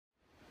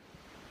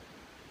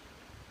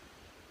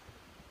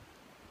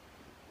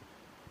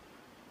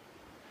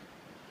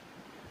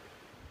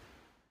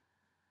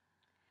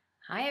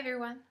Hi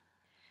everyone,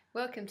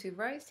 welcome to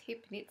Rose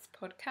Hip Knits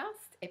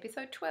Podcast,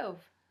 episode 12.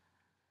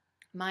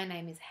 My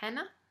name is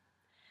Hannah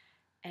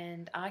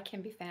and I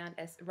can be found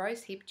as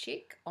Rose Hip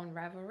Chick on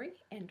Ravelry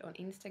and on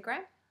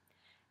Instagram.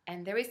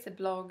 And there is a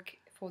blog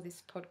for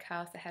this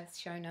podcast that has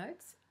show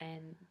notes,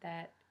 and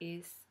that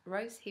is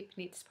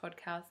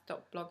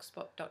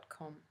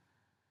rosehipknitspodcast.blogspot.com.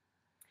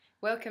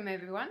 Welcome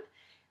everyone,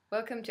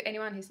 welcome to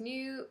anyone who's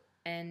new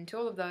and to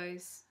all of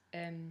those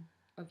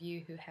of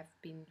you who have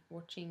been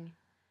watching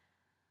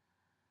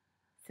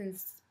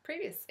since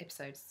previous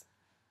episodes.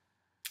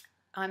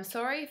 I'm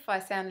sorry if I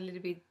sound a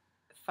little bit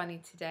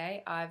funny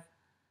today. I've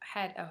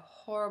had a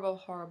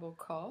horrible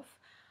cough.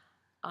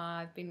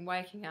 I've been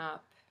waking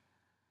up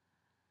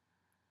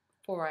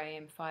 4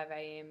 a.m, 5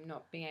 a.m,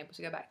 not being able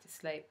to go back to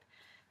sleep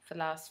for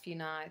the last few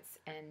nights,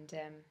 and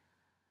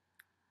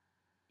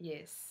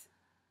yes,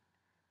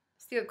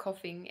 still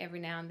coughing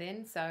every now and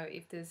then. So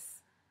if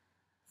there's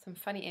some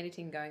funny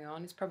editing going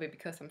on, it's probably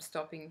because I'm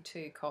stopping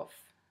to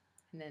cough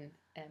and then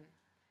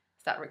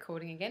start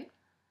recording again.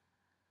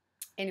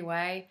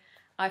 Anyway,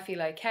 I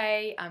feel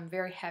okay. I'm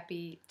very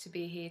happy to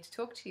be here to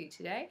talk to you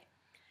today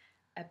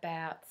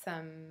about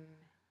some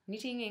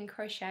knitting and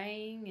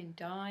crocheting and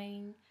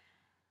dyeing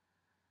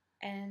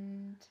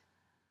and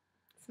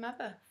some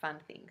other fun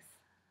things.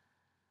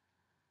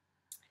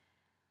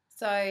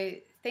 So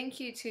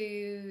thank you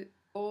to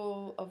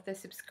all of the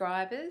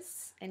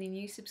subscribers, any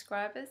new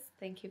subscribers,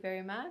 thank you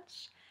very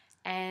much.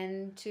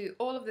 And to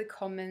all of the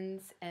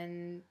comments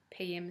and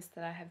PMs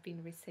that I have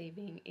been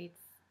receiving.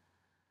 It's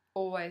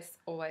always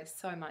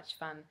so much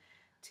fun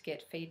to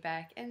get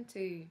feedback and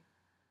to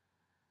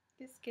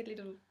just get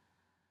little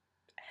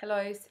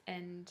hellos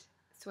and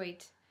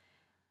sweet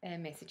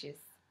messages.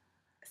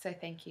 So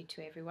thank you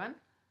to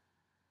everyone.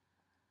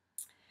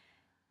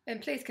 And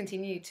please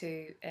continue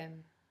to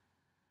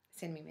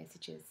send me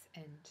messages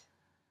and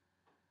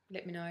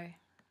let me know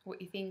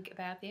what you think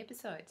about the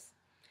episodes.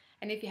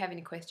 And if you have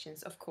any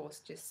questions, of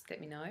course, just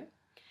let me know.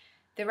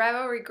 The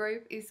Ravelry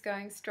group is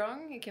going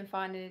strong. You can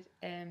find it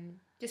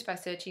just by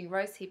searching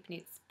Rose Hip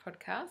Knits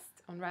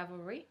Podcast on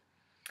Ravelry.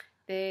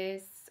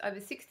 There's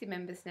over 60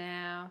 members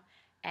now,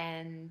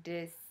 and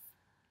there's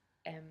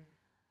a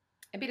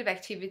bit of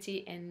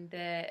activity in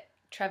the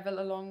travel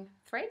along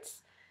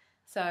threads.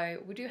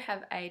 So we do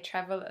have a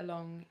travel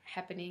along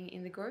happening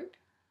in the group,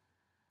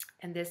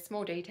 and there's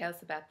small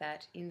details about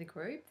that in the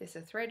group. There's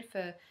a thread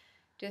for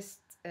just,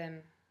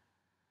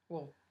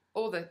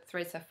 all the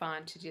threads are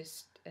fine to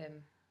just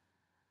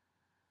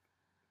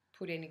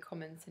put any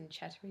comments and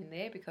chatter in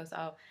there, because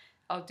I'll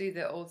do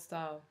the old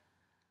style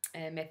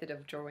method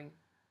of drawing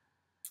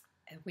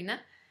a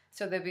winner.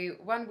 So there'll be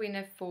one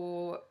winner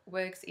for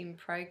works in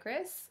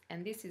progress,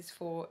 and this is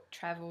for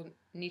travel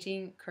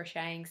knitting,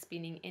 crocheting,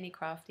 spinning, any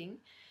crafting.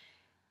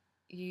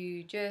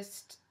 You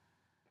just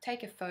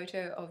take a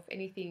photo of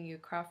anything you're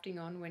crafting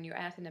on when you're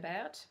out and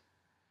about,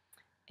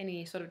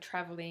 any sort of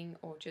traveling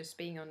or just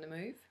being on the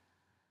move.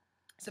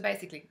 So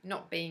basically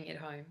not being at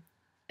home.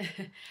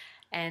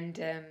 And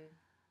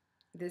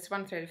there's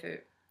one thread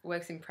for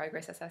works in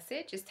progress, as I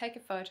said. Just take a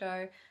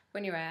photo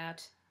when you're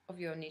out of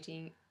your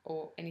knitting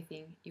or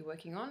anything you're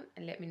working on,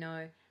 and let me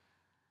know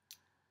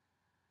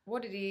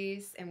what it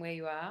is and where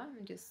you are,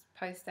 and just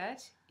post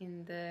that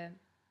in the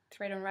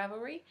thread on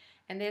Ravelry.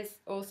 And there's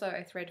also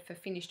a thread for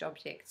finished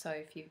objects. So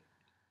if you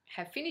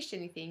have finished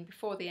anything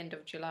before the end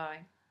of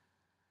July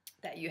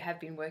that you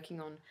have been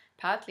working on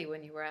partly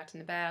when you were out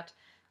and about,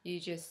 you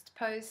just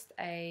post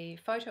a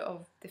photo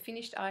of the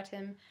finished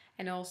item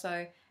and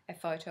also a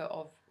photo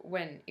of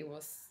when it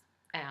was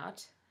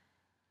out,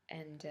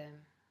 and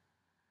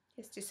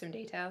just some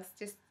details.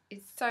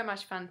 It's so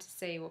much fun to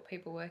see what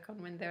people work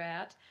on when they're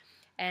out.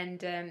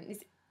 And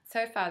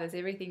so far there's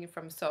everything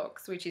from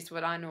socks, which is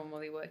what I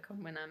normally work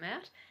on when I'm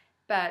out,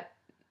 but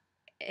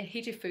a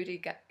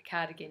Hitafuti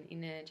cardigan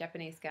in a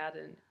Japanese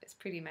garden is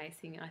pretty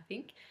amazing, I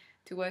think,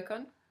 to work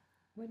on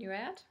when you're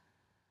out.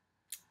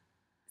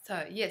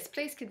 So yes,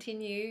 please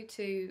continue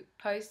to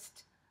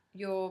post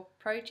your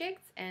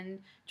projects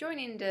and join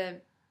in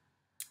the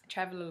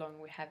travel along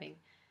we're having.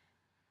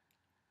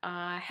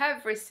 I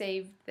have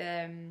received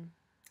the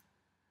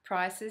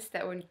prizes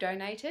that were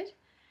donated,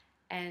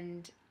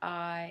 and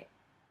I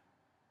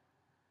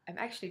am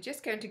actually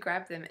just going to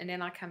grab them and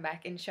then I'll come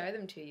back and show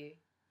them to you.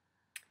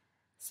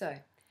 So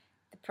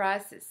the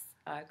prizes,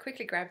 I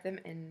quickly grabbed them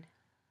and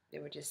they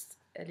were just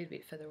a little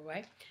bit further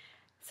away.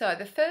 So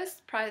the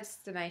first prize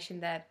donation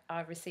that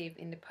I received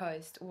in the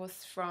post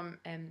was from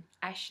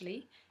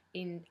Ashley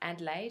in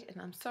Adelaide,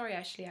 and I'm sorry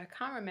Ashley, I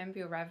can't remember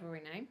your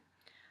Ravelry name.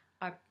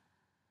 I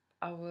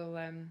will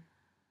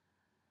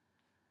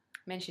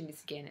mention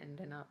this again and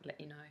then I'll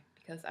let you know,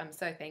 because I'm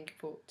so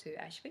thankful to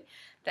Ashley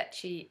that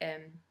she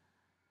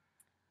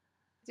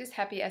just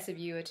happy as a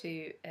viewer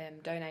to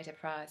donate a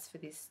prize for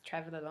this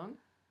travel along.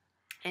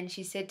 And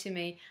she said to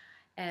me,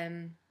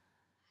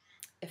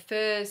 a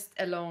first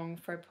along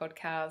for a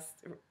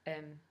podcast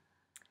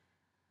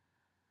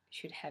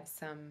should have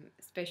some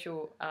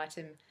special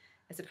item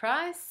as a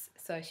prize.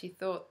 So she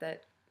thought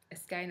that a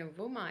skein of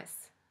wool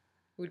mice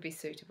would be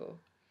suitable.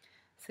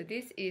 So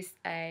this is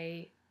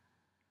a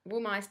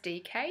Wool Mice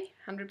DK,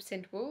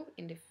 100% wool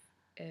in the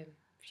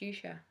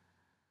fuchsia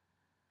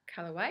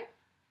colourway.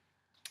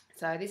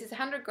 So this is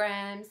 100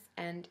 grams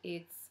and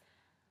it's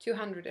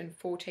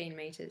 214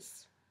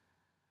 metres.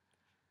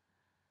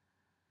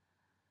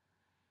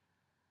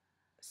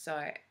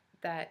 So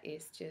that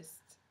is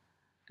just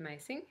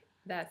amazing.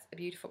 That's a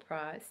beautiful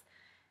prize.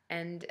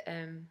 And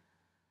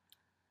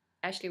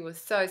Ashley was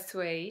so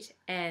sweet,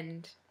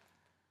 and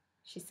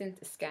she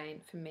sent a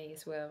skein for me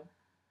as well.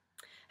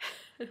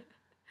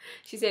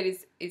 She said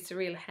it's a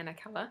real henna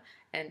colour,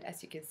 and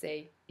as you can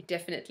see, it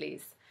definitely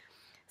is.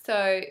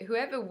 So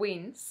whoever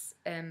wins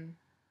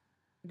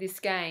this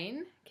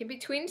skein can be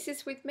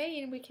twinsies with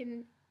me, and we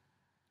can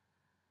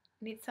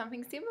knit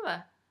something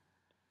similar.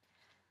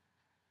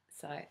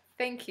 So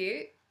thank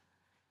you.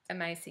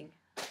 Amazing.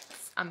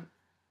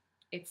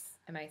 It's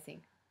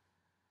amazing.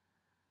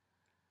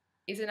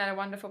 Isn't that a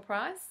wonderful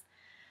prize?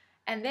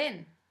 And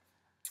then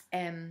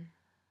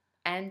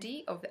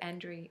Andy of the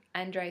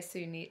Andre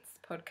Sue Knits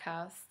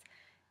podcast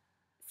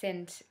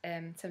sent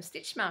some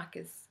stitch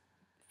markers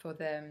for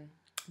the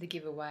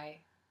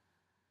giveaway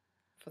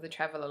for the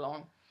travel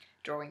along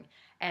drawing,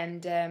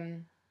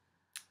 and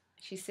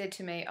she said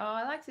to me, "Oh,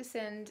 I like to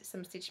send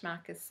some stitch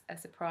markers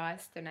as a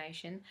prize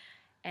donation,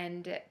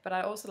 but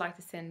I also like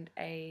to send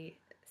a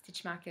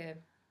stitch marker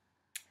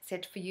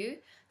set for you.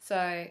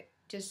 So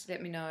just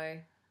let me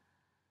know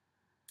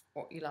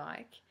what you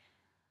like."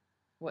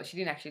 Well, she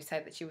didn't actually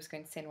say that she was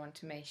going to send one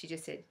to me. She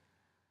just said,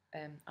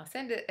 "I'll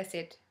send a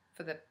set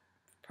for the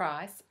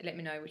price. Let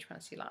me know which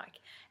ones you like."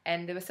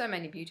 And there were so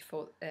many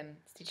beautiful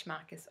stitch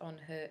markers on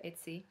her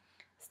Etsy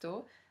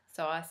store.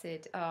 So I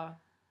said, "Oh,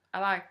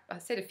 I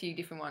said a few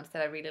different ones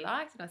that I really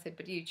liked, and I said,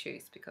 but you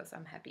choose because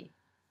I'm happy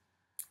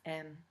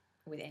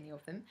with any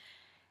of them."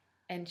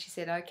 And she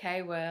said,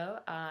 "Okay,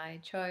 well, I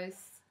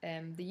chose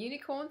the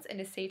unicorns and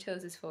the sea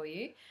turtles for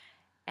you,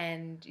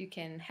 and you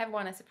can have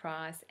one as a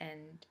prize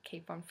and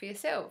keep one for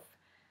yourself."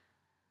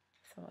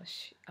 So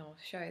I'll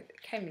show you.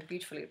 It came in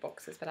beautiful little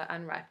boxes, but I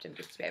unwrapped them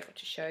just to be able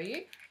to show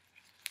you.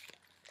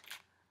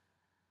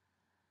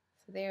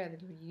 So there are the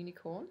little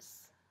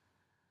unicorns.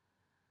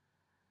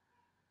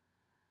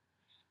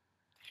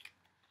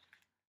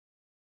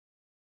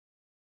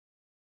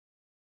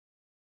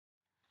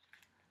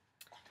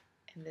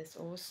 And there's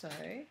also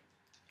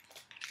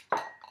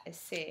a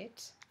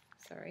set,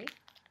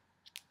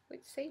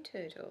 with sea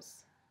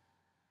turtles.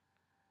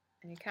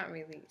 And you can't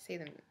really see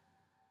them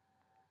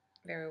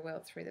very well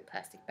through the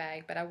plastic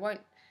bag, but I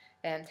won't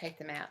take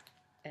them out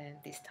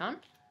this time.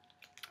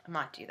 I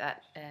might do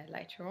that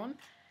later on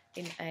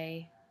in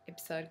a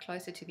episode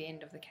closer to the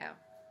end of the cow.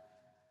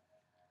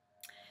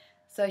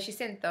 So she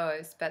sent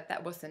those, but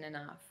that wasn't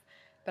enough.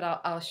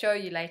 But I'll show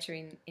you later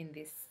in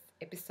this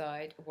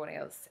episode what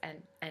else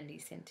Andy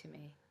sent to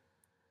me.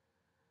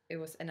 It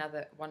was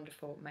another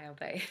wonderful mail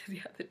day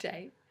the other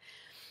day.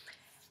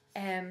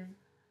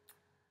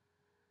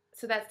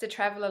 So that's the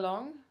travel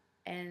along,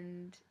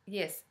 and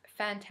yes,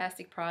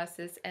 fantastic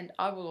prices, and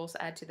I will also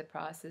add to the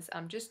prices.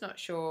 I'm just not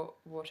sure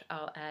what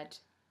I'll add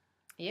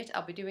yet.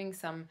 I'll be doing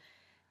some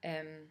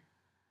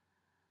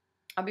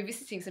I'll be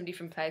visiting some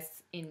different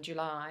places in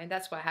July, and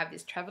that's why I have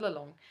this travel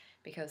along,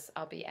 because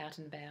I'll be out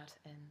and about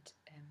and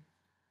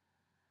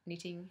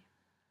knitting,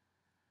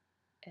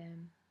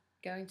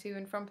 going to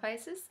and from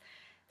places.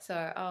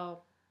 So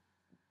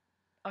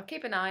I'll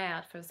keep an eye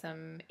out for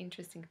some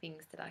interesting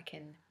things that I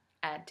can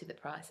add to the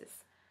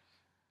prices.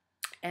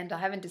 And I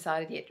haven't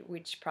decided yet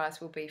which price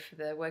will be for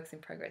the works in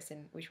progress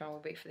and which one will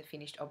be for the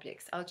finished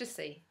objects. I'll just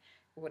see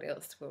what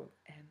else will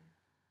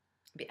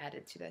be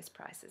added to those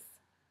prices.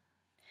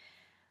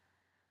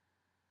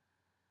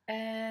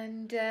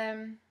 And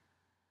I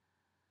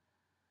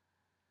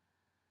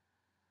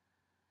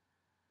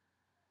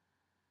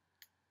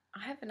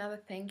have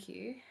another thank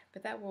you,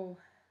 but that will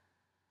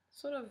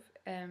sort of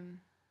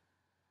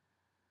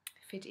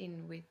fit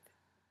in with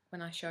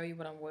when I show you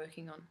what I'm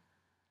working on.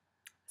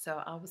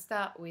 So I will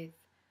start with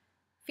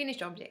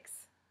finished objects.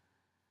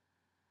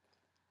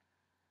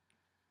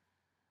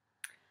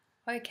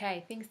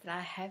 Okay, things that I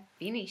have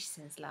finished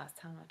since last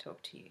time I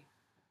talked to you.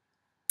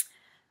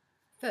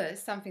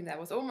 First, something that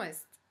was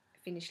almost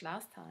finished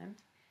last time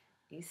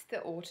is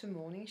the Autumn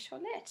Morning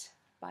Cholette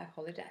by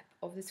Holidap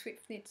of the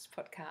Swift Knits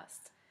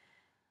podcast.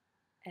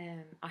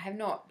 I have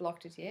not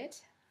blocked it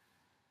yet.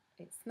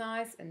 It's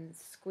nice and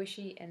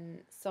squishy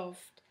and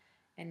soft,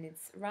 and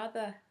it's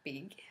rather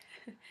big.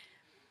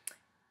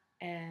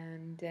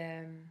 And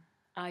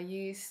I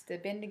used the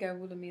Bendigo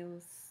Woolen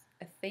Mills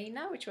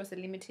Athena, which was a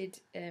limited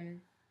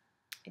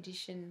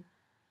edition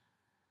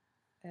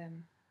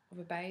of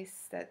a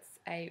base that's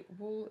a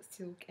wool,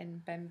 silk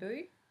and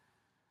bamboo.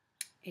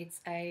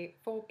 It's a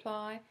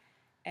 4-ply,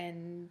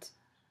 and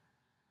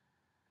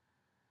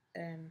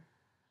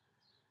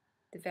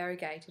the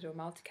variegated or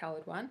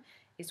multicoloured one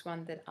is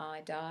one that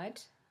I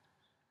dyed,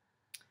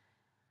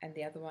 and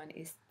the other one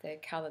is the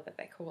colour that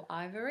they call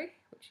ivory,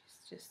 which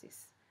is just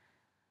this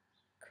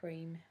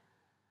cream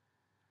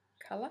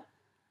colour.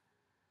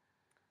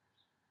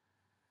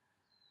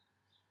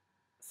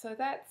 So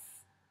that's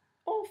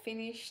all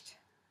finished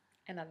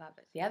and I love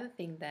it. The other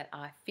thing that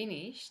I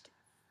finished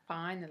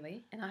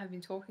finally, and I have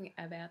been talking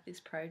about this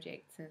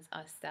project since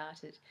I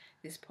started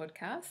this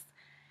podcast,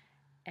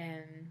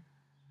 and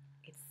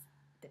it's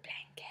the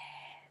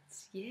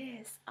blankets.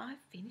 Yes, I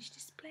finished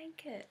this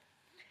blanket.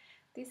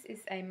 This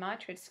is a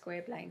Mitred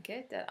square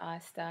blanket that I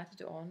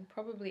started on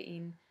probably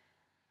in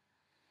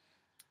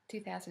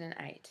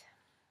 2008.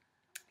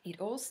 It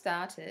all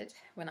started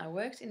when I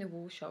worked in a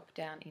wool shop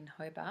down in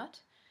Hobart,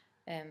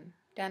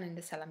 down in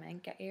the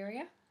Salamanca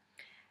area,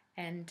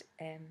 and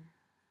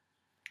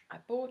I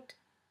bought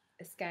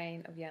a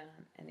skein of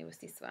yarn, and it was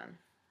this one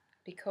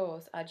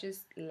because I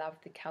just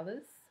loved the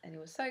colours, and it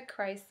was so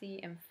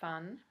crazy and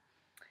fun.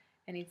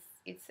 And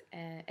it's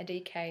a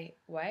DK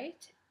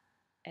weight,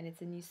 and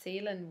it's a New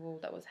Zealand wool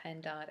that was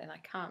hand dyed, and I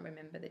can't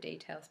remember the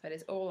details, but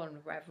it's all on the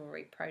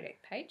Ravelry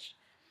product page.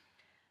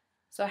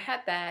 So I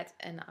had that,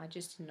 and I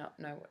just did not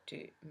know what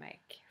to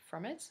make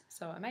from it.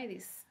 So I made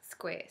these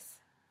squares.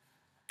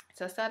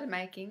 So I started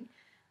making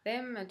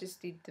them. I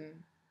just did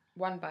them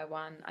one by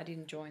one. I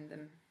didn't join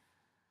them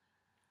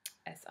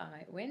as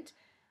I went,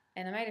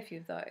 and I made a few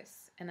of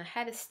those. And I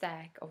had a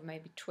stack of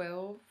maybe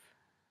 12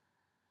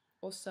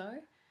 or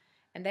so,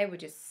 and they were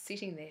just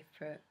sitting there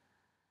for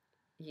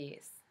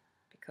years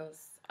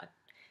because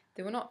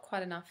there were not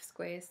quite enough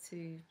squares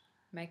to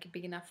make a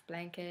big enough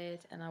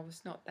blanket, and I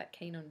was not that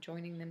keen on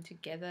joining them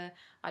together.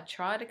 I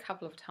tried a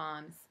couple of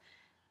times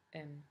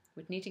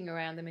with knitting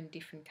around them in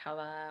different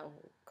colour or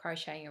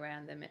crocheting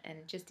around them, and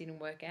it just didn't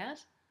work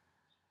out.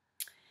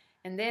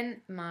 And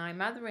then my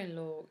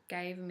mother-in-law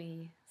gave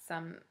me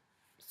some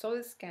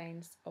solid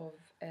skeins of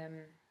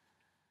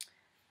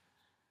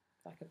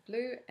like a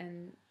blue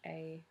and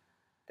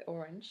the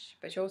orange,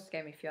 but she also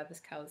gave me a few other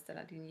colours that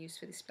I didn't use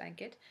for this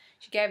blanket.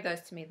 She gave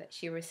those to me that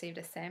she received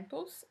as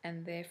samples,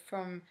 and they're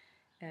from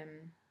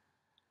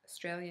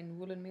Australian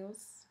Woolen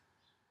Mills,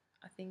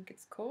 I think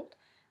it's called.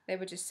 They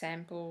were just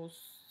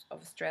samples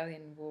of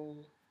Australian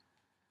wool.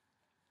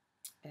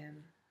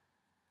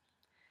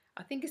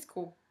 I think it's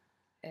called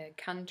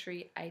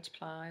Country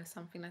 8-ply or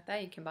something like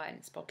that. You can buy it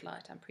in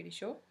Spotlight, I'm pretty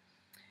sure.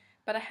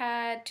 But I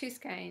had 2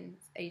 skeins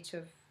each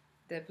of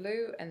the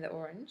blue and the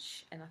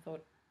orange, and I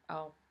thought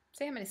I'll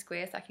see how many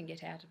squares I can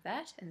get out of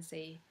that and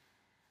see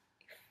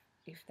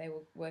if they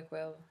will work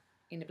well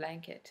in a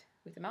blanket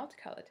with the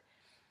multicoloured.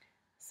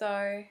 So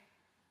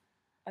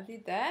I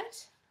did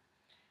that,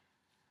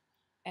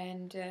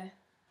 and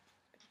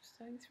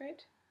sewing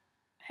thread.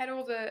 I had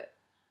all the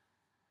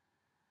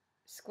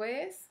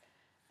squares,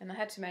 and I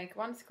had to make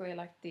one square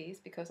like this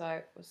because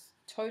I was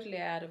totally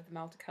out of the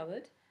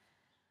multicoloured,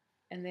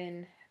 and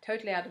then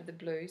totally out of the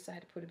blue, so I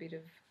had to put a bit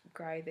of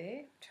grey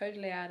there,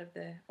 totally out of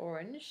the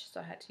orange, so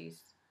I had to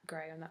use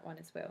grey on that one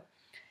as well.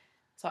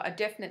 So I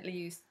definitely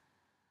used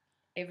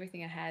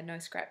everything I had, no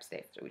scraps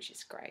left, which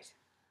is great.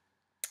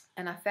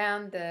 And I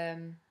found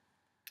the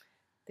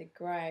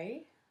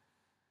grey,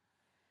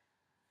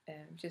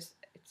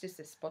 it's just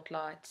a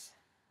Spotlight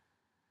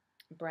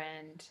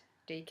brand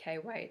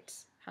DK weight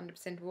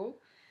 100% wool,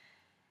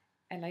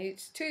 and I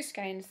used 2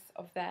 skeins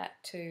of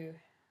that to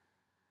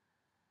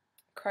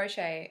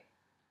crochet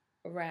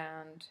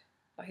around,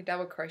 like a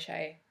double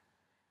crochet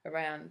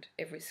around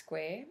every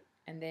square,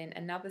 and then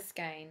another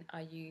skein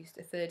I used,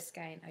 a third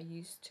skein I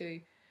used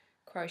to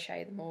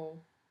crochet them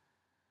all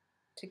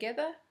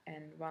together,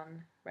 and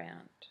one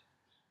round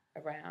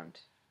around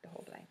the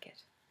whole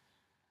blanket.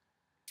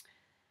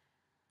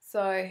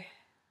 So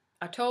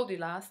I told you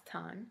last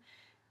time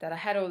that I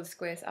had all the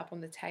squares up on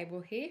the table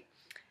here,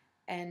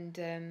 and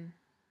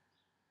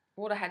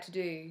what I had to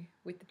do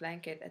with the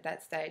blanket at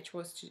that stage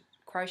was to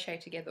crochet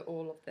together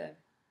all of the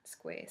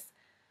squares.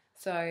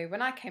 So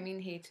when I came in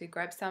here to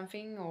grab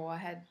something, or I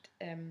had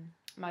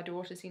my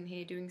daughters in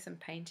here doing some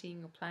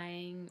painting or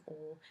playing,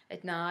 or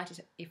at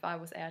night if I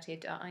was out here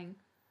dyeing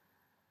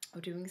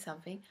or doing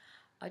something,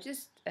 I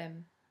just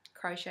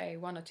crochet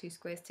 1 or 2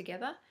 squares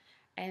together,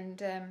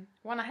 and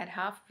when I had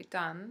half of it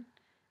done,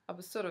 I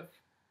was sort of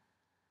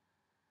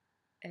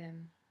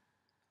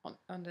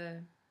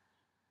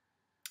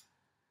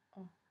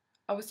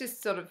I was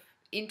just sort of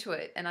into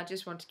it, and I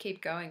just wanted to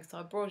keep going, so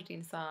I brought it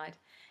inside,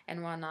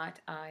 and one night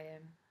I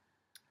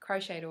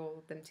crocheted all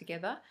of them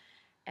together.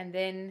 And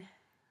then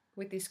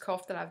with this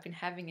cough that I've been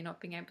having and not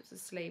being able to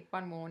sleep,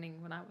 one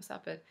morning when I was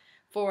up at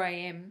 4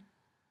 a.m.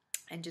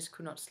 and just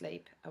could not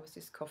sleep, I was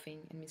just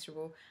coughing and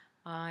miserable,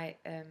 I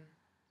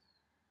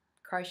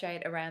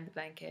crocheted around the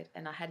blanket,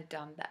 and I had it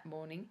done that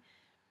morning.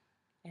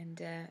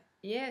 And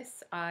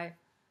yes, I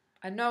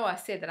know I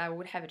said that I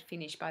would have it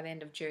finished by the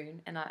end of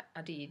June, and I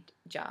did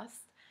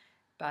just,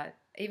 but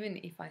even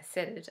if I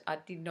said it, I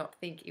did not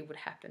think it would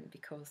happen,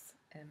 because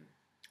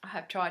I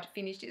have tried to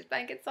finish this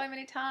blanket so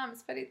many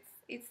times, but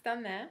it's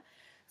done now.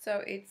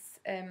 So it's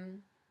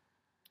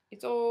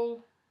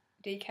all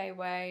DK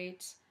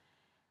weight,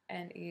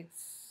 and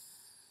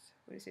it's,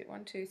 what is it,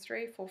 1, 2,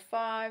 3, 4,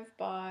 5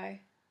 by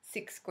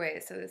 6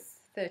 squares, so there's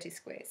 30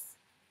 squares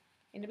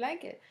in the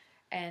blanket,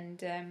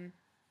 and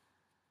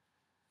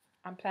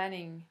I'm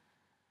planning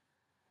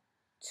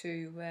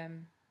to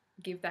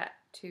give that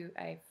to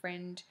a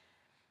friend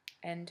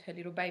and her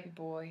little baby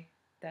boy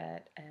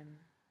that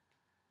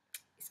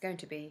is going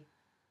to be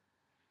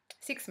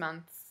 6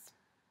 months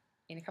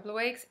in a couple of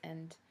weeks,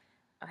 and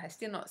I have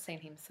still not seen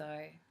him, so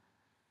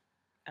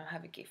I'll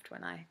have a gift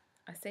when I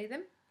see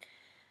them.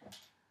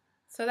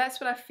 So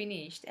that's what I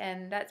finished,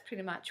 and that's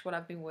pretty much what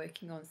I've been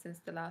working on since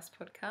the last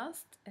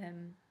podcast.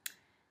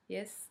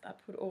 Yes, I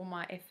put all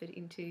my effort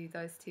into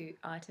those 2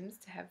 items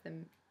to have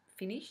them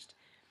finished,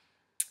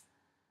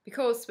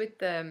 because with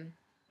the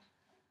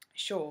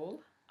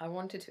shawl I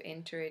wanted to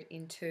enter it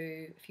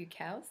into a few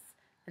cows,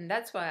 and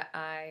that's why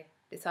I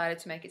decided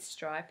to make it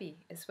stripy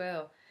as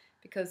well,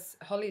 because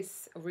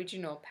Holly's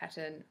original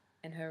pattern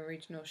and her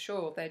original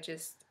shawl, they're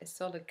just a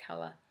solid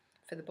colour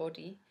for the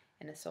body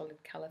and a solid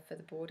colour for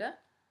the border,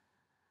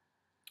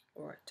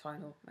 or a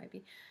tonal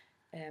maybe.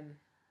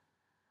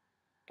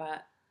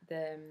 But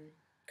the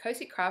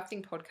Cozy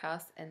Crafting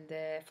podcast and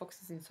the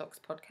Foxes in Socks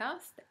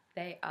podcast,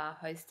 they are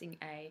hosting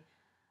a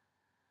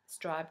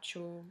striped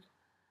shawl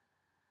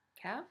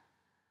cow,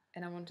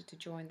 and I wanted to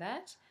join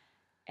that.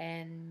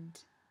 And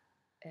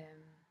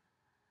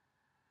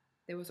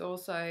there was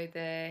also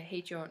the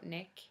Heat Your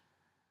Neck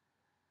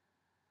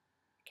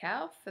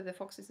cow for the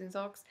Foxes in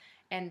Socks,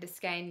 and the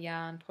Skein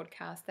Yarn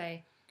podcast.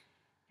 They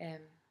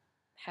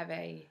have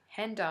a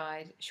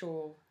hand-dyed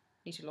shawl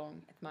knit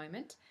along at the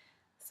moment.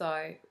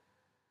 So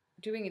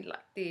doing it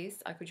like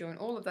this, I could join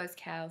all of those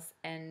cows,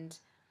 and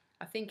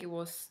I think it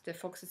was the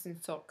Foxes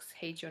in Socks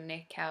Heat Your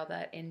Neck cow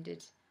that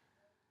ended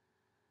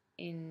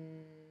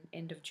in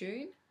end of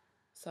June.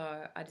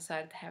 So I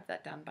decided to have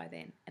that done by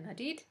then, and I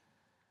did.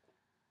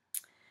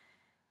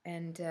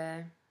 And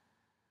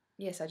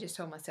yes, I just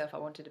told myself I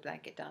wanted a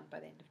blanket done by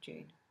the end of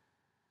June.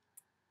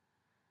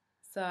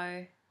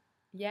 So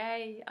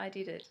yay, I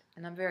did it,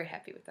 and I'm very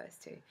happy with those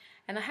 2.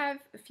 And I have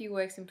a few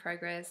works in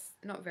progress,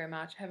 not very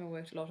much, I haven't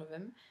worked a lot of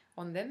them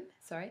on them,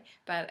 sorry,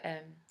 but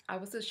I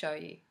will still show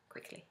you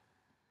quickly.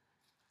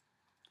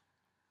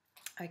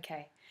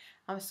 Okay,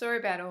 I'm sorry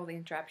about all the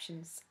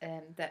interruptions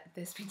that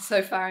there's been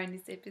so far in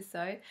this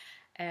episode.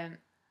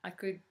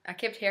 I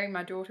kept hearing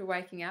my daughter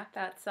waking up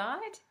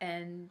outside,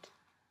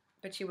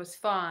 but she was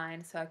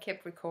fine, so I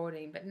kept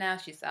recording. But now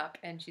she's up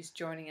and she's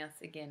joining us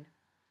again,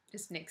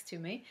 just next to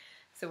me.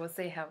 So we'll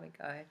see how we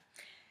go.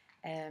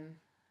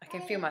 I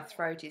can feel my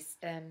throat is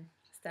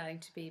starting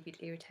to be a bit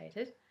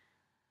irritated.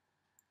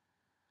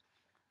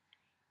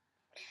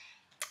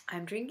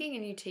 I'm drinking a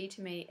new tea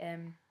to me.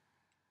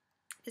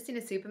 Just in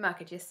a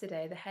supermarket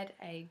yesterday, they had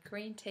a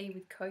green tea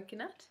with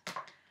coconut,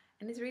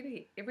 and it's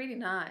really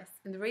nice.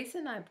 And the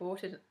reason I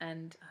bought it,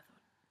 and I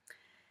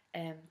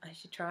thought I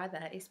should try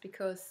that, is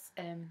because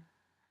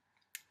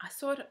I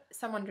saw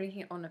someone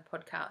drinking it on a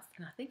podcast,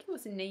 and I think it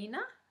was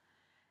Nina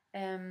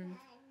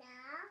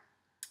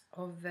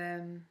of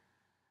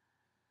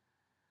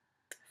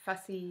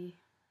Fussy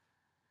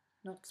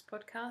Knots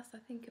podcast, I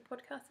think a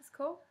podcast is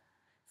called.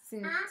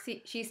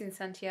 She's in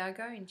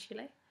Santiago in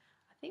Chile,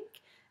 I think.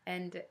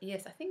 And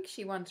yes, I think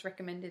she once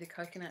recommended a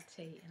coconut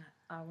tea, and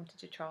I wanted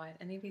to try it,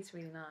 and it is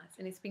really nice.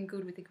 And it's been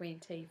good with the green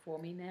tea for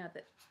me now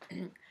that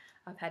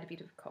I've had a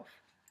bit of a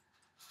cough.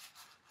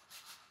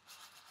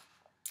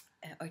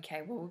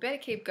 Okay, well, we better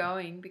keep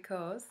going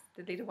because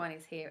the little one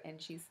is here,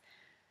 and she's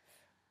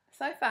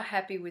so far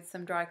happy with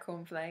some dry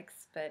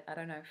cornflakes, but I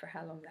don't know for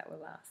how long that will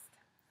last.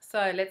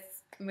 So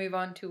let's move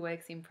on to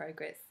works in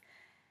progress.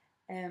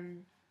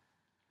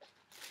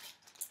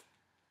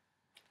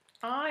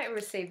 I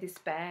received this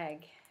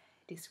bag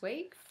this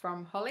week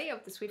from Holly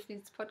of the Swift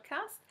Knits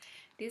podcast.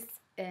 This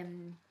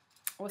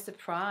was a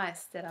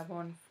prize that I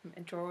won from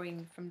a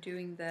drawing from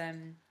doing the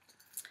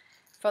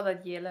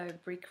Followed Yellow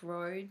Brick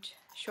Road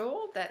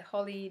shawl that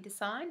Holly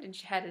designed, and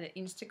she had an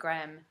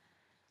Instagram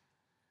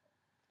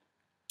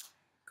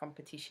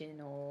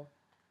competition or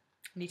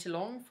knit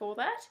along for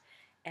that,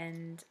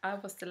 and I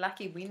was the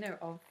lucky winner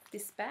of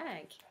this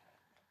bag,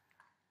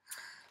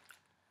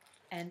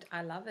 and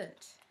I love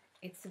it.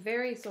 It's a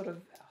very sort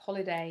of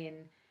holiday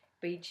and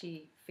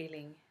beachy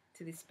feeling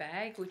to this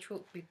bag, which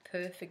will be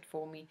perfect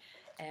for me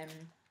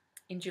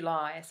in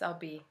July, as I'll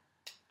be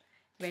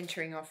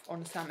venturing off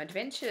on some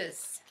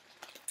adventures.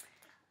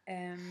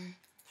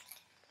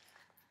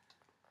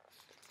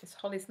 It's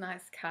Holly's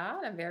nice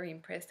card. I'm very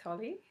impressed,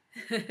 Holly.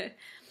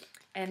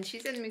 And she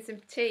sent me some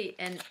tea,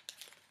 and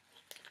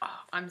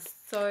I'm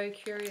so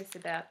curious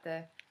about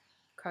the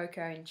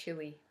cocoa and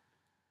chili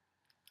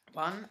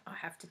one. I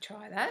have to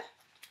try that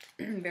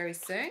very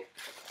soon.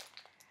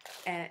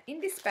 And in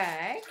this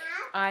bag,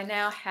 I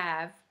now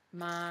have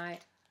my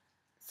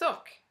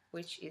sock,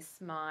 which is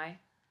my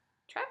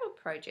travel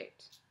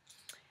project.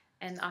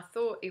 And I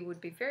thought it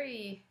would be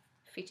very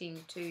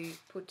fitting to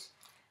put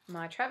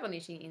my travel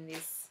knitting in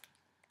this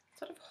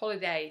sort of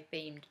holiday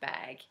themed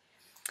bag.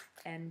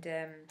 And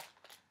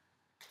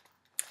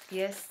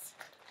yes,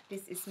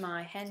 this is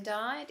my hand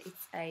dyed.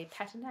 It's a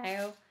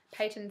Patternale,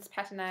 Peyton's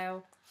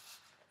Patternale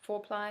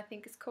 4-ply, I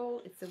think it's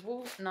called. It's a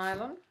wool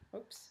nylon.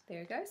 Oops,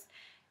 there it goes.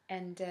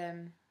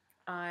 And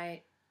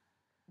I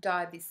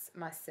dyed this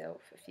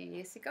myself a few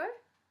years ago.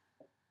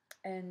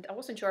 and I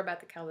wasn't sure about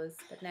the colours,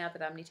 but now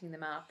that I'm knitting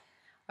them up,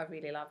 I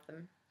really love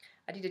them.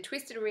 I did a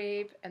twisted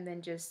rib and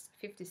then just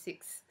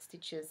 56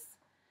 stitches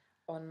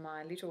on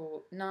my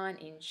little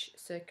 9-inch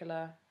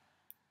circular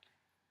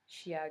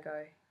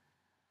Chiago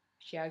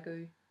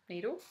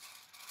needle.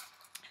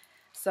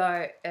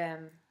 So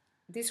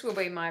this will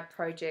be my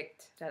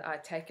project that I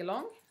take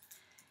along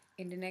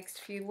in the next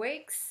few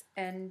weeks,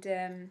 and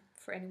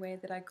for anywhere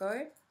that I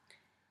go.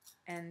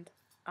 And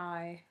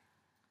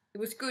it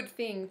was a good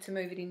thing to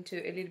move it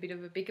into a little bit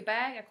of a bigger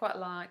bag. I quite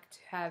like to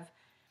have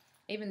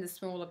even the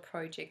smaller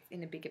projects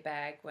in a bigger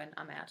bag when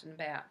I'm out and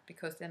about,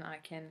 because then I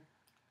can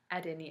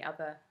add any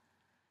other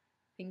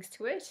things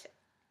to it,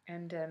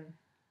 and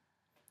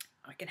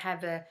I can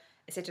have a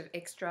set of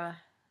extra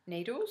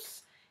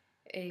needles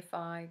if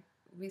I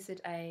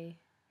visit a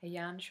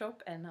yarn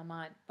shop, and I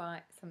might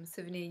buy some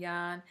souvenir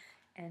yarn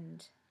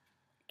and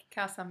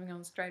cast something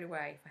on straight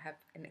away if I have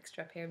an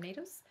extra pair of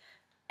needles.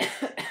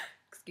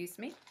 Excuse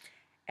me.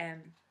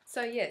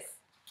 So yes,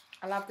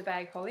 I love the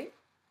bag, Holly.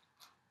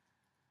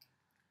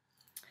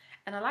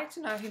 And I'd like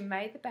to know who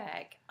made the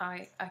bag.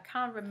 I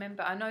can't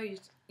remember. I know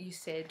you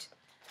said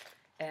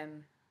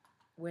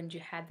when you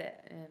had the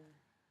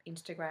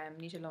Instagram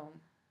knit along,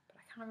 but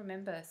I can't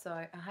remember. So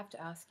I'll have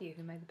to ask you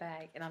who made the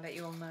bag, and I'll let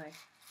you all know.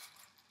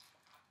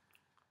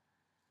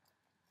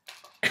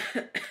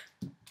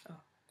 Oh,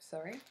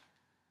 sorry.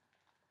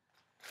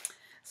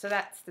 So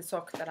that's the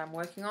sock that I'm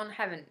working on.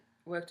 Haven't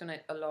worked on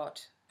it a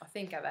lot. I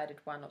think I've added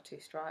 1 or 2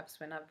 stripes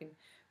when I've been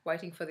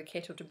waiting for the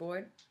kettle to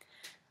boil.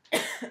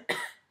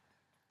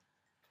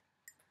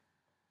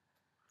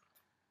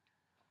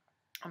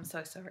 I'm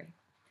so sorry.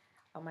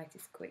 I'll make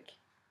this quick.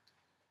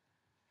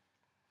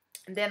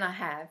 And then I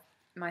have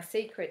my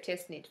secret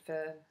test knit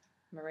for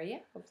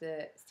Maria of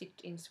the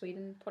Stitched in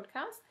Sweden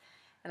podcast.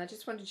 And I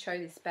just wanted to show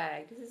this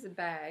bag. This is a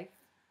bag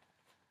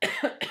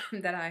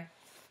that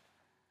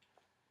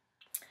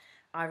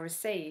I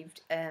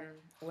received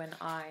when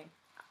I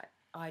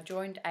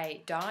joined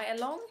a dye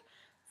along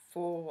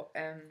for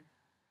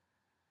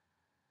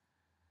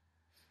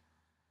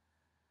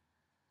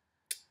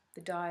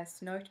the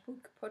Dye's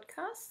Notebook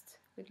podcast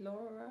with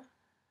Laura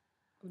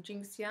of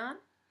Jinx Yarn.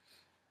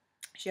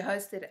 She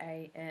hosted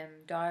a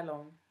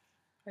dye-along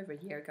over a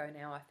year ago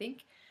now, I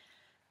think.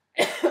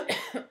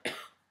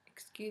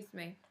 Excuse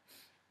me.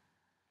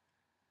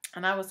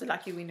 And I was the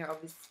lucky winner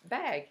of this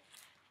bag.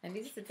 And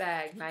this is a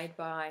bag made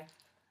by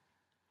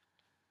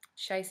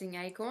Chasing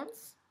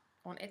Acorns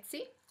on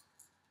Etsy.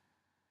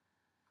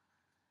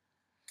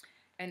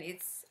 And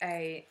it's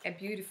a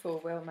beautiful,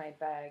 well-made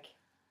bag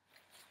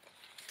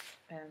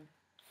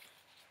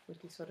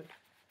with this sort of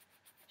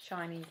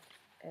shiny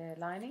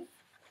lining.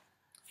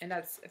 And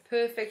that's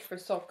perfect for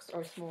socks or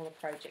a smaller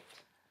project.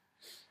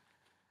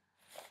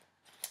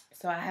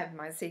 So I have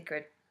my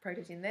secret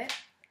project in there.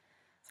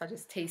 So I'll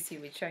just tease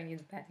you with showing you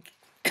the bag.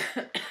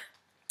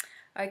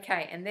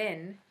 Okay, and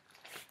then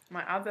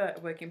my other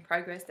work in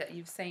progress that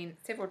you've seen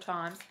several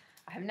times,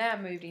 I have now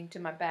moved into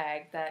my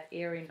bag that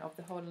Erin of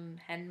the Holland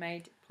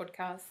Handmade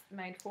podcast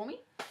made for me.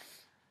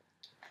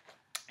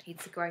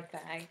 It's a great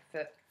bag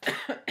for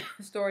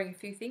storing a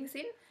few things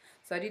in.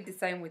 So I did the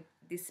same with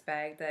this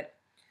bag, that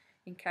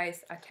in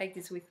case I take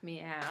this with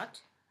me out,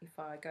 if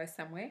I go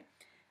somewhere,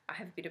 I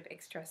have a bit of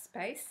extra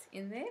space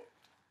in there.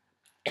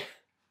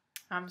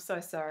 I'm so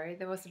sorry,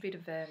 there was a bit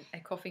of a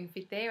coughing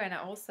fit there, and I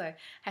also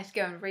had to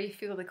go and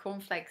refill the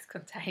cornflakes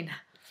container.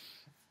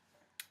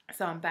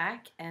 So I'm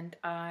back, and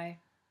I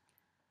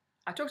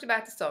talked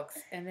about the socks,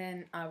 and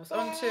then I was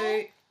on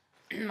to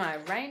my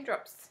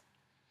raindrops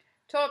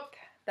top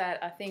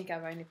that I think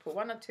I've only put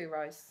 1 or 2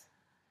 rows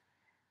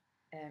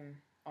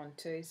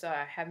onto, so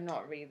I have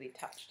not really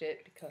touched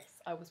it because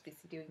I was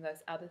busy doing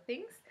those other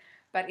things.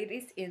 But it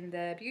is in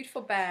the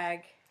beautiful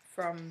bag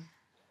from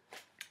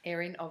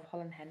Erin of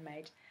Holland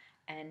Handmade,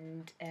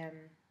 and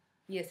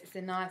yes, it's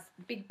a nice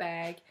big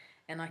bag,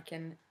 and I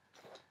can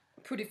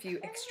put a few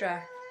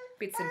extra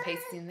bits and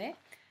pieces in there.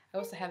 I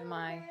also have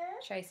my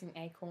Chasing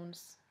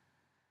Acorns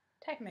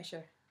tape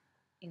measure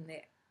in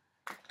there.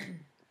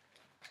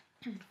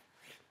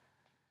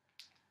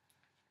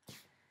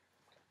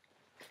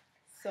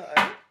 So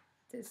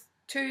there's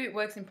 2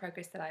 works in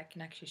progress that I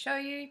can actually show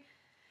you,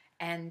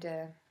 and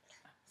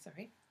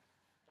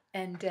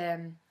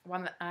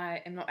one that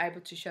I am not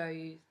able to show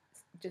you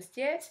just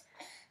yet.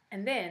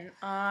 And then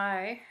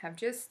I have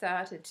just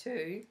started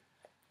to,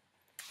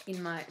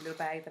 in my little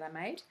bag that I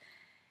made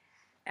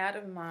out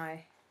of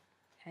my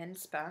hand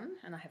spun,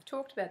 and I have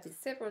talked about this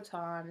several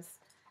times,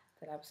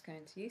 that I was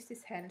going to use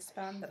this hand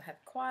spun that I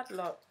have quite a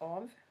lot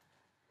of,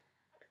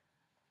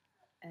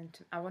 and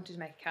I wanted to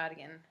make a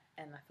cardigan,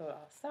 and I thought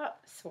I'll start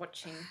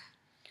swatching,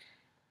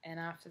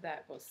 and after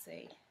that we'll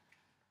see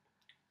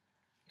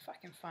if I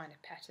can find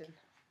a pattern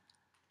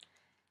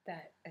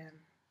that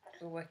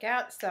will work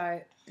out.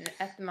 So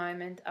at the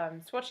moment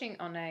I'm swatching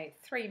on a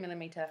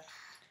 3mm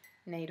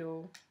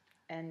needle,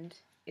 and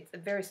it's a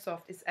very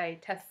soft, it's a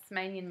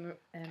Tasmanian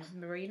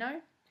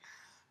merino,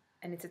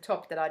 and it's a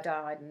top that I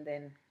dyed and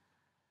then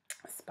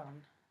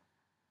spun.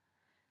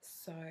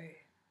 So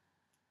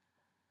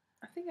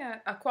I think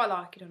I quite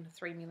like it on a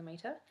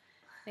 3mm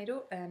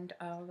needle, and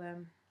I'll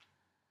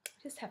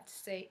just have to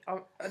see.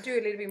 I'll do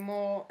a little bit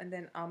more, and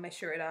then I'll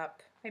measure it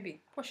up.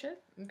 Maybe wash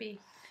it and be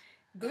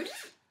good.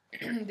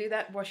 Do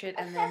that, wash it,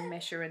 and then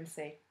measure and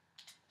see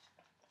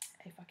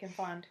if I can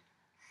find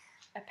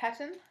a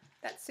pattern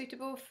that's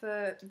suitable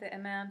for the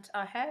amount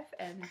I have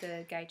and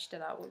the gauge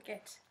that I will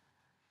get.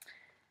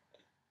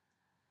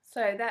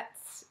 So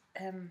that's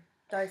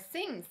those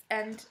things.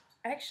 And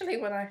actually,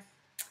 when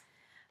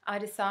I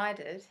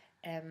decided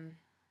that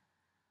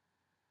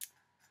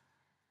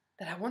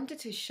I wanted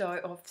to show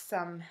off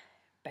some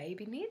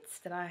baby knits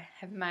that I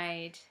have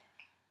made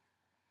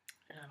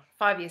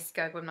 5 years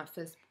ago when my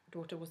first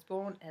daughter was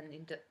born, and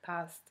in the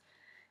past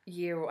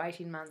year or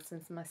 18 months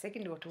since my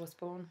second daughter was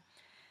born,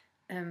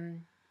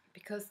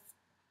 because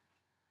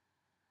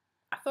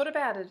I thought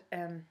about it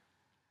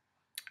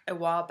a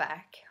while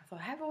back. I thought,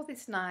 I have all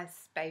these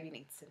nice baby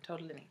knits and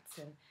toddler knits,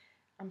 and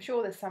I'm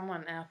sure there's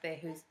someone out there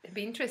who's it'd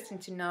be interesting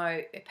to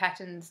know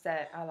patterns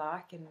that I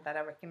like and that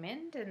I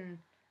recommend, and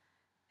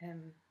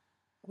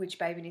which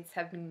baby knits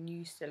have been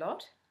used a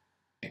lot,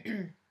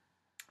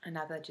 and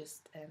other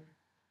just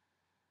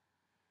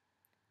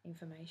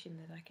information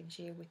that I can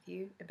share with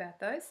you about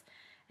those.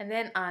 And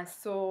then I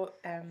saw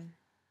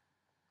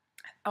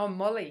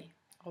Molly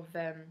of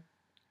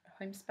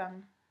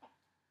Homespun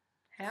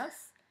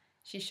House.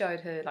 She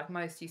showed her like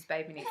most used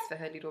baby knits for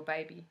her little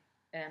baby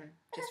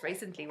just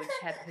recently when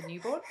she had her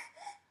newborn.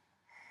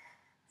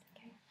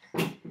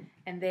 Okay.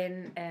 And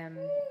then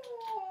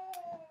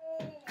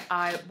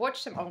I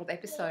watched some old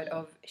episode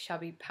of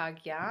Chubby Pug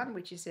Yarn,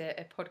 which is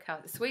a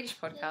podcast, a Swedish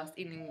podcast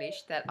in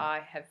English that I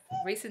have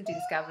recently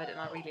discovered and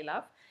I really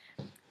love.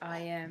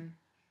 I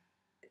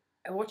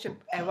watched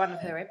one of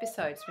her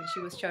episodes when she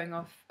was showing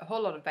off a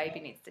whole lot of baby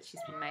knits that she's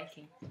been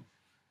making.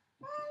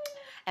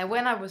 And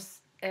when I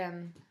was,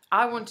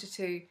 I wanted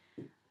to,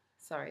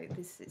 sorry,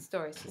 this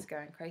story is just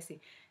going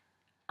crazy.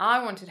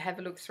 I wanted to have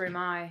a look through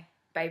my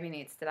baby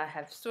knits that I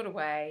have stored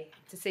away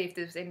to see if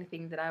there's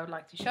anything that I would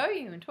like to show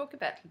you and talk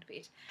about a little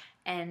bit.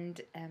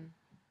 And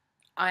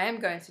I am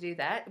going to do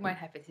that. It won't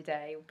happen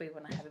today. It will be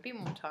when I have a bit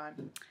more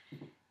time.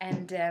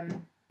 And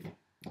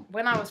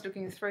when I was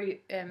looking through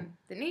the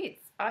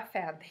knits, I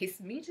found these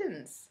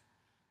mittens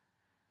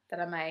that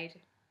I made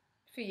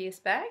a few years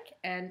back,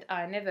 and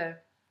I never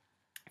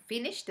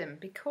finished them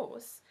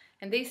because,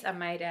 and these are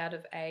made out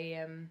of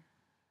a,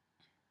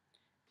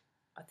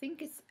 I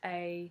think it's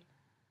a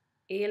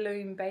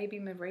heirloom baby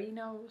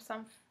merino or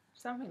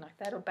something like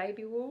that, or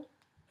baby wool,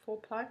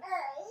 4-ply.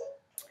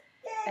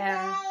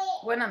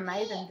 When I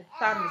made them, the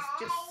thumb is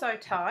just so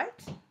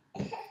tight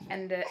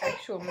and the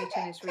actual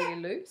mitten is really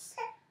loose.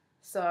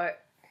 So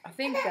I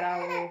think that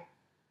I will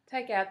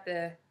take out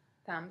the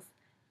thumbs.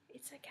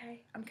 It's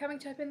okay. I'm coming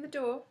to open the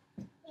door.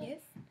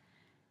 Yes?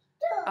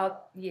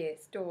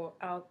 Door.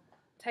 I'll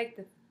take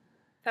the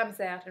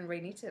thumbs out and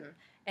re-knit them.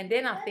 And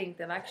then I think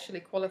they'll actually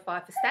qualify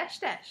for Stash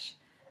Dash.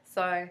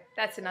 So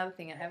that's another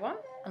thing I have on.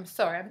 I'm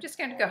sorry, I'm just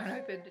going to go and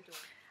open the door.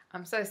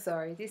 I'm so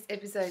sorry. This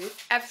episode is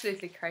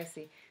absolutely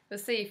crazy. We'll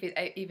see if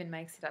it even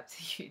makes it up to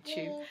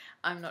YouTube.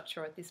 I'm not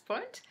sure at this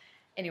point.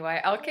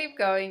 Anyway, I'll keep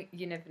going.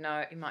 You never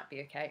know. It might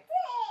be okay.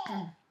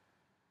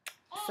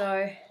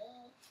 So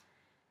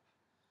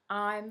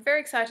I'm very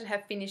excited to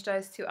have finished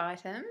those 2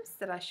 items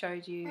that I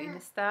showed you in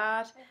the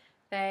start.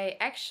 They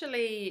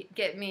actually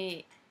get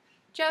me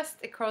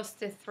just across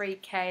the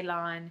 3K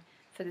line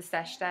for the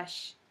Stash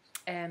Dash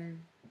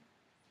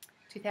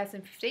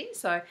 2015.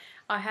 So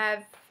I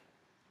have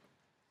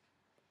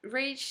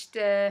reached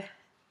the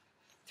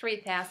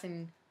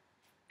 3,000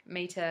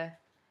 meter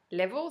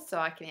level, so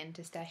I can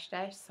enter Stash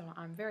Dash. So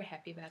I'm very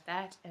happy about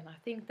that, and I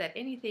think that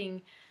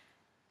anything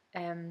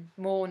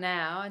more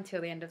now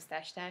until the end of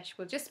Stash Dash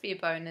will just be a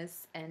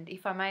bonus. And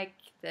if I make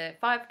the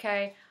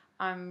 5K,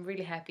 I'm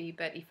really happy,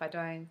 but if I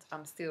don't,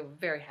 I'm still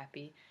very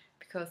happy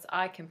because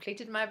I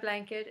completed my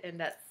blanket, and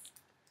that's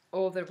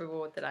all the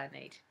reward that I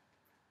need.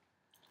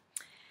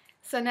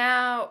 So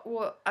now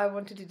what I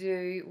wanted to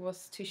do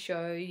was to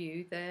show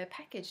you the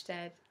package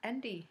that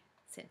Andy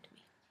sent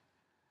me.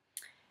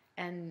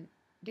 And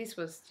this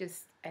was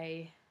just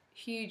a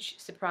huge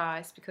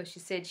surprise because she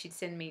said she'd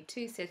send me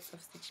 2 sets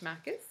of stitch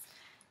markers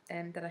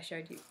that I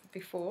showed you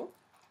before.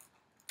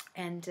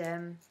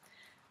 And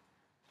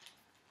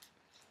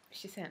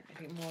she sent a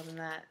bit more than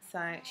that.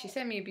 So she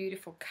sent me a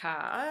beautiful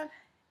card,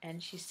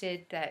 and she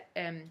said that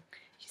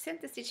she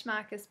sent the stitch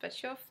markers, but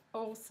she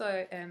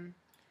also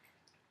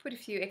put a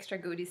few extra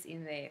goodies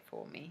in there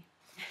for me.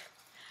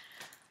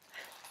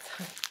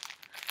 So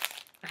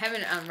I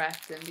haven't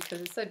unwrapped them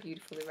because it's so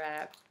beautifully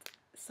wrapped.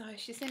 So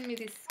she sent me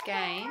this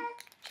game.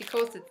 She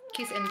calls it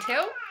Kiss and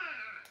Tell.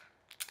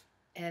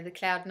 The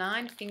Cloud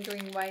 9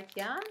 fingering weight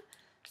yarn.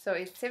 So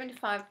it's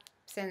 75%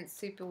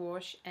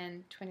 superwash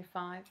and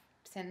 25%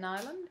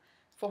 nylon.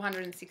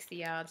 460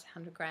 yards,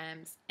 100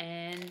 grams.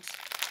 And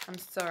I'm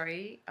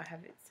sorry, I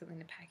have it still in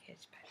the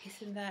package, but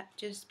isn't that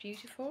just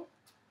beautiful?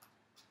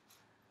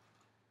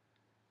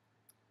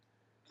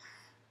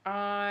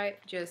 I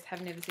just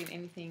have never seen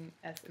anything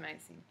as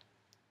amazing.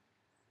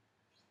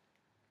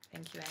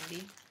 Thank you,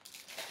 Andy.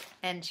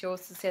 And she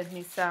also sent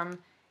me some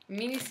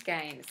mini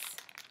skeins.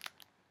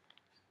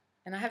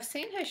 And I have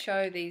seen her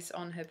show these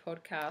on her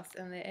podcast,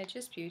 and they're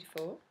just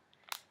beautiful.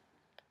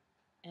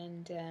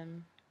 And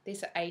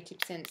these are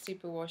 80%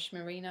 superwash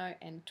merino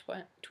and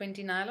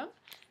 20 nylon,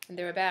 and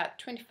they're about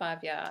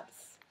 25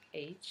 yards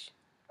each.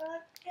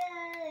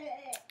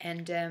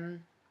 And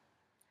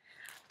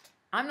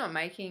I'm not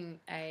making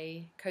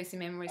a Cozy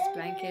Memories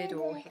blanket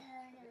or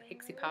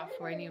Hexie Puff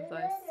or any of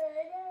those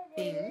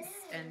things,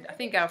 and I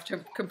think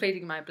after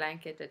completing my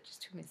blanket, it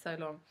just took me so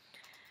long.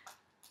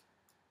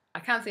 I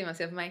can't see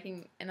myself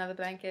making another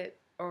blanket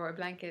or a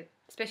blanket,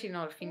 especially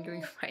not a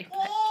fingering weight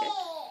blanket.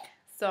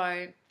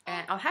 So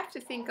I'll have to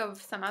think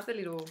of some other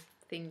little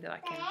thing that I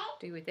can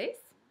do with these.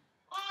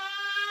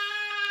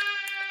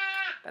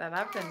 But I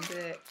love them,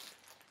 they're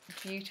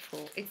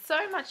beautiful. It's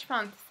so much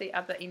fun to see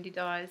other indie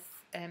dyes,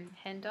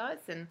 hand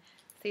dyes, and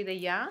see the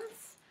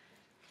yarns.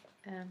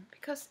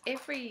 Because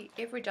every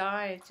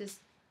dye,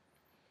 just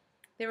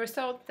the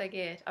results they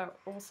get are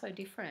also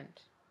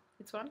different.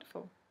 It's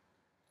wonderful.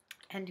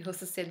 And you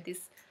also sent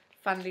this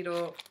fun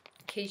little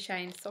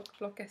keychain sock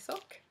blocker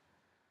sock.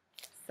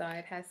 So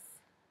it has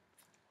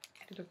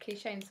a little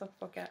keychain sock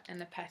blocker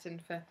and a pattern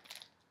for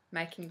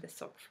making the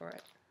sock for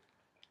it.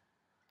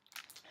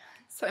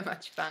 So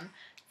much fun.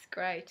 It's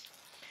great.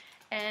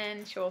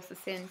 And she also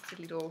sends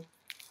a little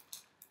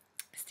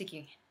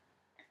sticky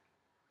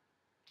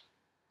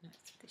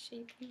notes for the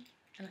sheep.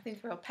 And I think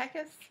for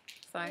alpacas.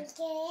 So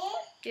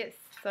yes,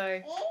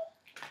 so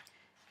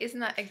isn't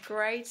that a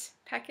great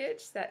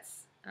package?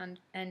 That's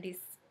Andy's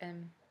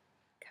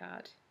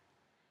card.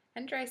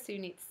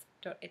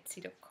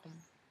 andreasunitz.etsy.com.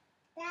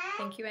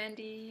 Thank you,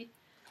 Andy.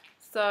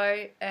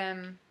 So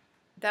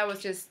that was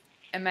just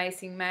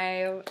amazing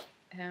mail.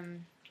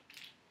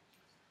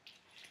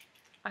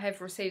 I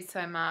have received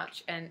so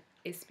much, and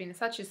it's been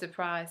such a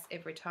surprise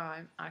every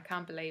time. I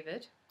can't believe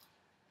it.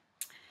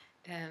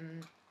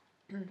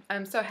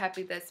 I'm so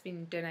happy there's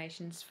been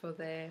donations for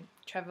the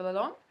travel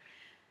along,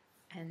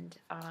 and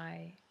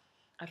I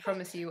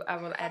promise you I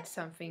will add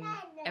something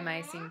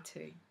amazing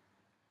too.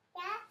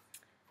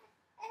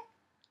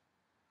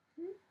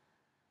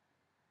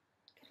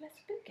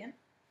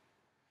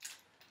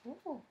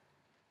 Oh,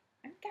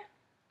 okay.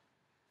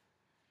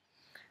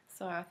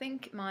 So I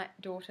think my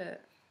daughter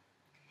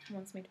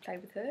wants me to play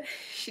with her.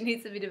 She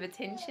needs a bit of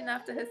attention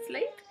after her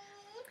sleep.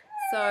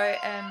 So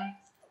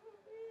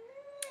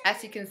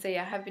as you can see,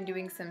 I have been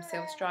doing some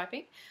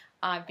self-striping.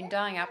 I've been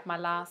dyeing up my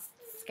last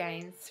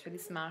skeins for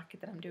this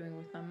market that I'm doing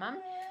with my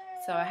mum.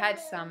 So I had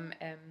some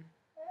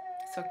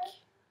sock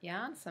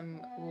yarn,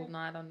 some wool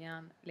nylon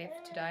yarn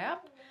left to dye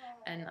up,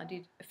 and I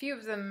did a few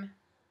of them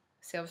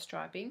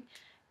self-striping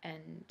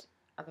and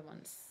other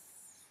ones.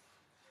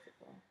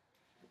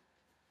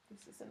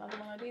 This is another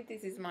one I did.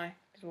 This is my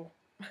little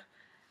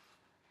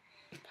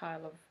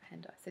pile of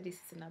hand dye. So this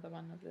is another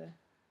one of the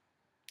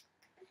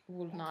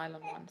wool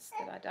nylon ones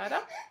that I dyed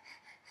up.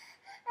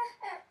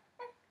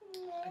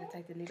 I'm going to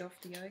take the lid off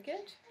the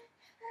yogurt.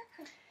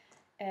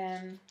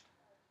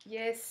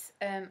 Yes,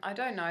 I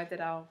don't know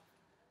that I'll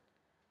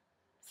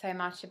say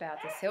much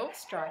about the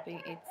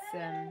self-striping. It's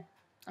I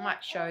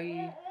might show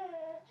you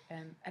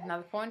at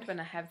another point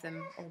when I have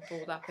them all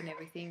balled up and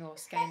everything, or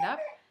skeined up.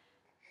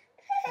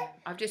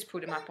 I've just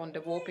put them up on the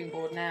warping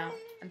board now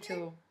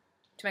to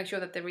make sure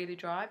that they're really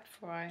dry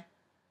before I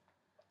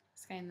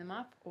skein them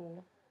up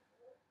or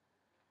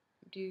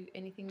do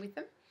anything with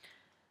them.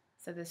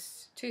 So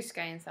there's 2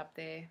 skeins up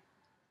there,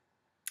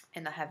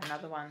 and I have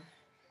another one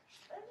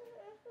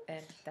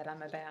that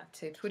I'm about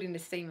to put in the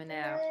steamer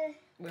now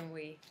when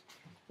we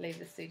leave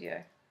the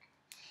studio.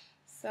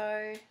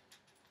 So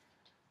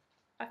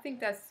I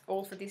think that's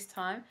all for this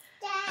time,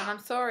 and I'm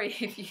sorry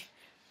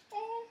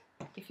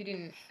if you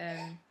didn't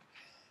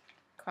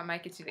quite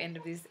make it to the end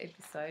of this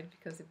episode,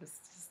 because it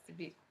was just a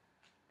bit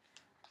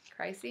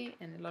crazy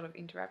and a lot of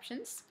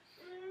interruptions.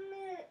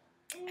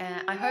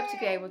 I hope to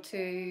be able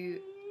to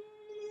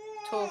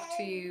talk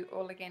to you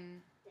all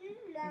again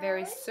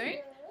very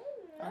soon.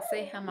 I'll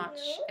see how much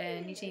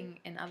knitting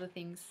and other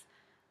things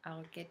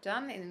I'll get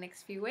done in the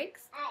next few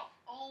weeks.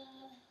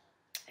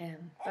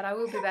 But I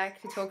will be back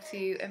to talk to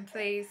you, and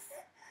please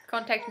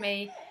contact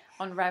me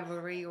on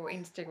Ravelry or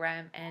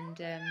Instagram, and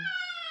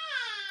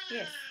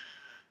yes.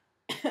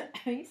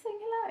 Are you saying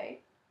hello?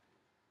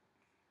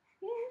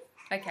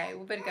 Yes. Okay,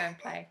 we better go and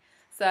play.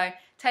 So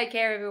take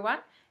care, everyone,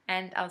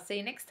 and I'll see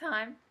you next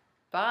time.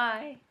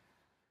 Bye.